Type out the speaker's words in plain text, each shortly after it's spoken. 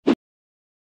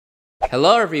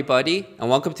Hello everybody, and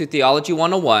welcome to Theology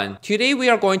 101. Today we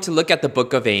are going to look at the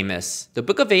book of Amos. The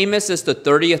book of Amos is the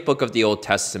 30th book of the Old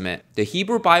Testament. The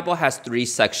Hebrew Bible has 3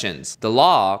 sections: the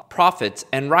Law, Prophets,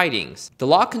 and Writings. The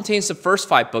Law contains the first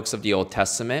 5 books of the Old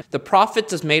Testament. The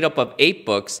Prophets is made up of 8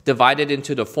 books divided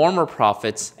into the former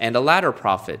prophets and the latter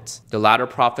prophets. The latter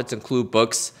prophets include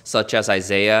books such as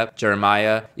Isaiah,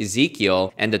 Jeremiah,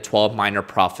 Ezekiel, and the 12 minor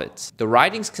prophets. The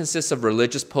Writings consist of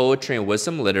religious poetry and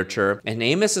wisdom literature, and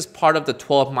Amos is part of the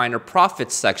 12 minor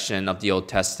prophets section of the Old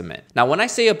Testament. Now, when I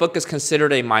say a book is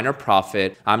considered a minor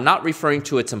prophet, I'm not referring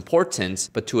to its importance,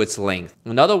 but to its length.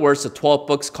 In other words, the 12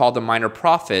 books called the minor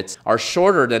prophets are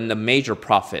shorter than the major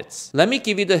prophets. Let me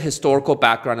give you the historical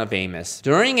background of Amos.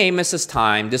 During Amos's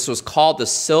time, this was called the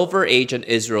Silver Age in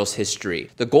Israel's history.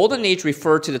 The Golden Age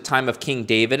referred to the time of King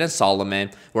David and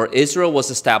Solomon, where Israel was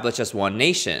established as one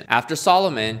nation. After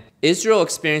Solomon, Israel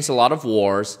experienced a lot of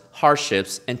wars,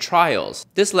 hardships, and trials.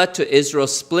 This led to Israel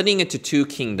splitting into 2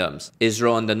 kingdoms,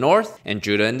 Israel in the north and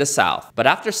Judah in the south. But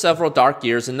after several dark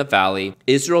years in the valley,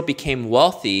 Israel became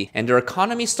wealthy and their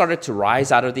economy started to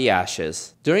rise out of the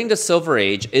ashes. During the Silver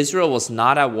Age, Israel was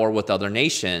not at war with other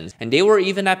nations, and they were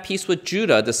even at peace with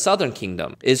Judah, the southern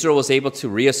kingdom. Israel was able to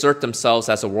reassert themselves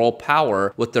as a world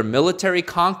power with their military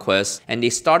conquests, and they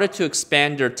started to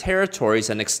expand their territories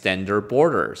and extend their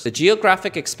borders. The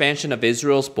geographic expansion of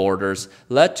Israel's borders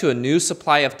led to a new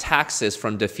supply of taxes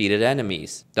from defeated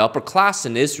enemies. The upper class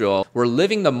in Israel were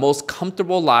living the most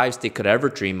comfortable lives they could ever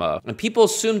dream of, and people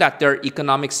assumed that their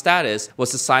economic status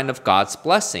was a sign of God's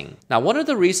blessing. Now, one of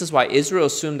the reasons why Israel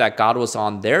assumed that God was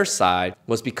on their side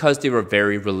was because they were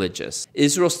very religious.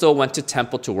 Israel still went to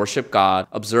temple to worship God,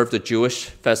 observed the Jewish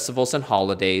festivals and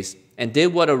holidays, and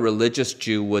did what a religious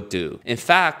Jew would do. In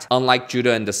fact, unlike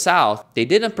Judah in the south, they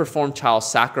didn't perform child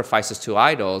sacrifices to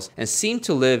idols and seemed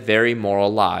to live very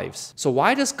moral lives. So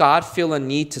why does God feel a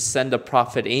need to send the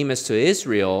prophet Amos to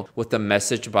Israel with a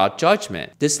message about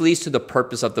judgment? This leads to the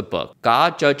purpose of the book.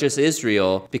 God judges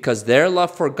Israel because their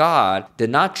love for God did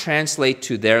not translate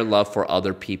to their love for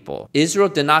other people. Israel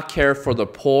did not care for the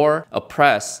poor,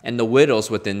 oppressed, and the widows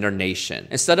within their nation.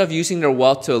 Instead of using their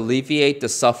wealth to alleviate the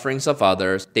sufferings of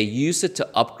others, they used it to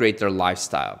upgrade their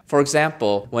lifestyle. For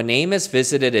example, when Amos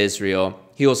visited Israel,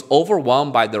 he was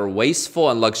overwhelmed by their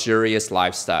wasteful and luxurious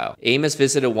lifestyle. Amos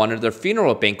visited one of their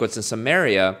funeral banquets in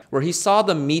Samaria, where he saw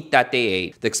the meat that they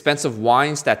ate, the expensive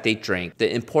wines that they drank,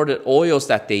 the imported oils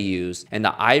that they used, and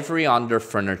the ivory on their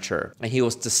furniture. And he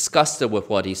was disgusted with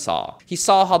what he saw. He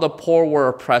saw how the poor were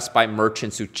oppressed by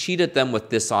merchants who cheated them with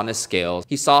dishonest scales.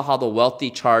 He saw how the wealthy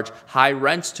charged high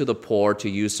rents to the poor to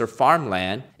use their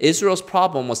farmland. Israel's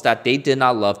problem was that they did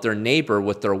not love their neighbor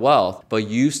with their wealth, but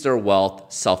used their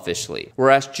wealth selfishly.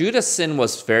 Whereas Judah's sin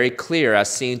was very clear as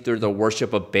seen through the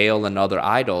worship of Baal and other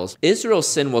idols, Israel's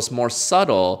sin was more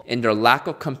subtle in their lack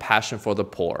of compassion for the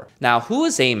poor. Now, who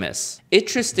is Amos?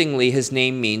 Interestingly, his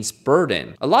name means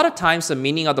burden. A lot of times the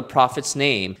meaning of the prophet's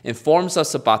name informs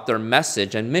us about their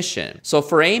message and mission. So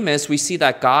for Amos, we see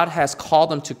that God has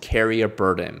called him to carry a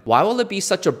burden. Why will it be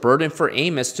such a burden for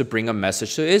Amos to bring a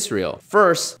message to Israel?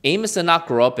 First, Amos did not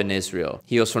grow up in Israel.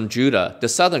 He was from Judah, the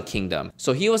southern kingdom,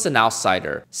 so he was an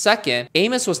outsider. Second,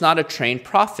 Amos was not a trained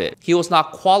prophet. He was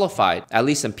not qualified, at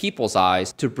least in people's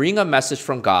eyes, to bring a message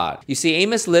from God. You see,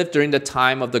 Amos lived during the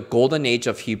time of the golden age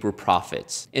of Hebrew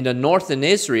prophets. In the north in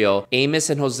Israel, Amos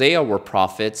and Hosea were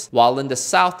prophets, while in the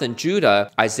south in Judah,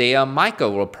 Isaiah and Micah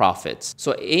were prophets.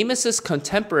 So Amos's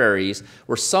contemporaries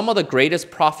were some of the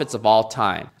greatest prophets of all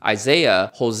time: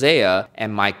 Isaiah, Hosea,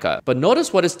 and Micah. But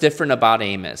notice what is different about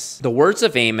Amos. The words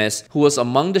of Amos, who was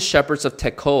among the shepherds of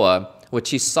Tekoa,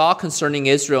 which he saw concerning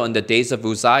Israel in the days of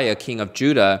Uzziah, king of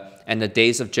Judah, and the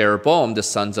days of Jeroboam, the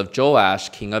sons of Joash,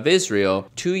 king of Israel,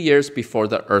 2 years before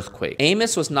the earthquake.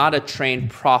 Amos was not a trained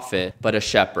prophet, but a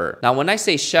shepherd. Now, when I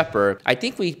say shepherd, I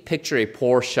think we picture a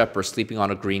poor shepherd sleeping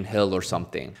on a green hill or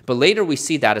something. But later we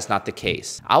see that is not the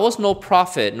case. I was no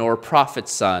prophet nor a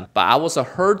prophet's son, but I was a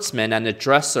herdsman and a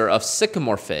dresser of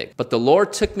sycamore fig. But the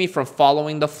Lord took me from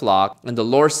following the flock, and the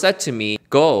Lord said to me,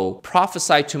 "Go,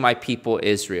 prophesy to my people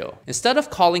Israel." Instead of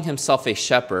calling himself a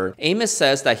shepherd, Amos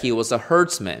says that he was a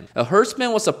herdsman. A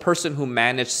herdsman was a person who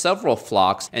managed several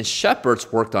flocks, and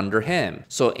shepherds worked under him.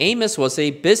 So Amos was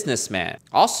a businessman.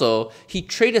 Also, he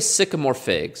traded sycamore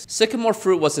figs. Sycamore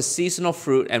fruit was a seasonal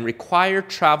fruit and required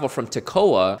travel from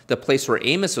Tekoa, the place where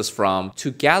Amos was from, to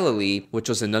Galilee, which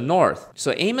was in the north.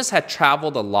 So Amos had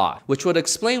traveled a lot, which would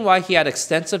explain why he had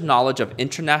extensive knowledge of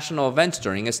international events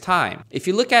during his time. If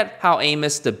you look at how Amos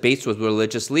Amos debates with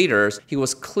religious leaders, he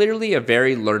was clearly a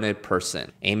very learned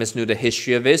person. Amos knew the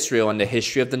history of Israel and the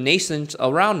history of the nations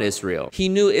around Israel. He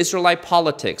knew Israelite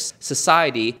politics,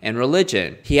 society, and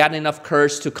religion. He had enough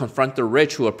courage to confront the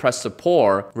rich who oppressed the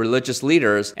poor, religious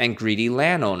leaders, and greedy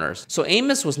landowners. So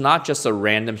Amos was not just a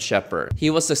random shepherd.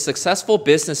 He was a successful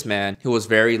businessman who was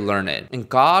very learned. And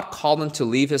God called him to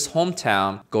leave his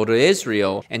hometown, go to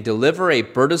Israel, and deliver a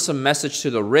burdensome message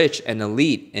to the rich and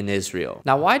elite in Israel.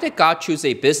 Now, why did God choose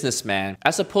a businessman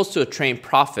as opposed to a trained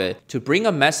prophet to bring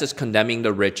a message condemning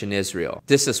the rich in Israel?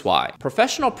 This is why.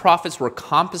 Professional prophets were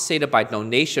compensated by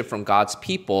donation from God's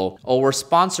people or were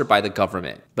sponsored by the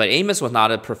government. But Amos was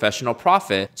not a professional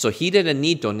prophet, so he didn't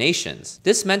need donations.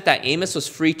 This meant that Amos was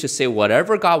free to say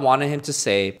whatever God wanted him to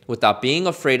say without being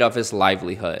afraid of his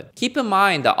livelihood. Keep in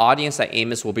mind the audience that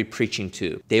Amos will be preaching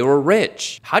to. They were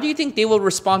rich. How do you think they will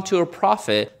respond to a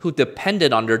prophet who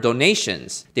depended on their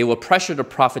donations? They will pressure the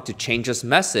prophet to change his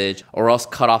message or else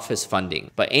cut off his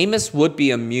funding. But Amos would be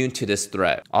immune to this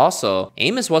threat. Also,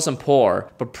 Amos wasn't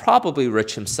poor, but probably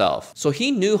rich himself. So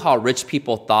he knew how rich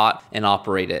people thought and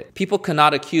operated. People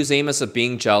cannot accuse Amos of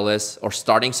being jealous or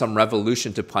starting some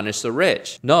revolution to punish the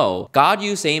rich. No, God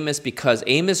used Amos because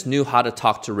Amos knew how to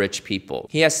talk to rich people.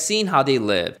 He has seen how they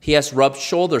live. He has rubbed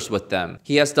shoulders with them.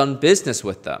 He has done business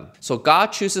with them. So God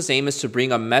chooses Amos to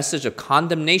bring a message of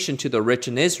condemnation to the rich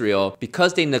in Israel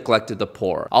because they neglected the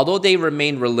poor. Although they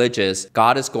remained religious,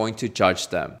 God is going to judge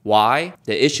them. Why?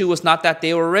 The issue was not that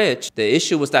they were rich. The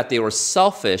issue was that they were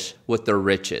selfish with their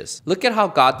riches. Look at how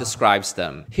God describes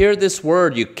them. Hear this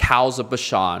word, you cows of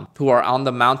Bashan, who are on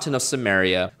the mountain of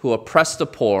Samaria, who oppress the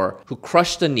poor, who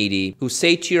crush the needy, who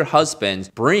say to your husbands,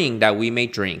 bring that we may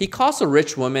drink. He calls the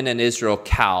rich women in Israel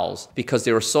cows because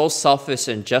they were so selfish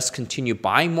and just continue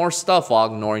buying more stuff while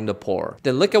ignoring the poor.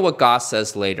 Then look at what God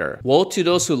says later. Woe to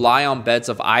those who lie on beds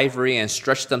of ivory and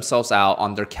stretch themselves out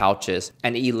on their couches,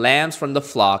 and eat lambs from the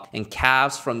flock and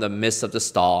calves from the midst of the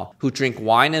stall, who drink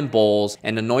wine in bowls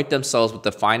and anoint themselves with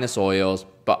the finest oils,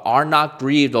 but are not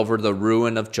grieved over the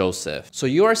ruin of Joseph. So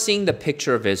you are seeing the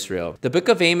picture of Israel. The book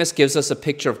of Amos gives us a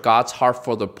picture of God's heart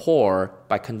for the poor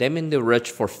by condemning the rich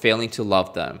for failing to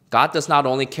love them. God does not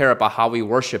only care about how we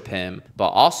worship him, but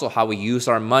also how we use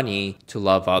our money to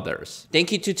love others.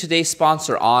 Thank you to today's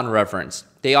sponsor, On Reverence.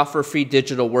 They offer a free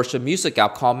digital worship music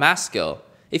app called Maskill.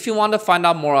 If you want to find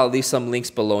out more, I'll leave some links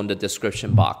below in the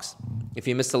description box. If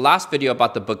you missed the last video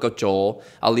about the book of Joel,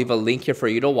 I'll leave a link here for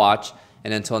you to watch.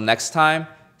 And until next time,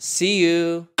 see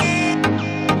you.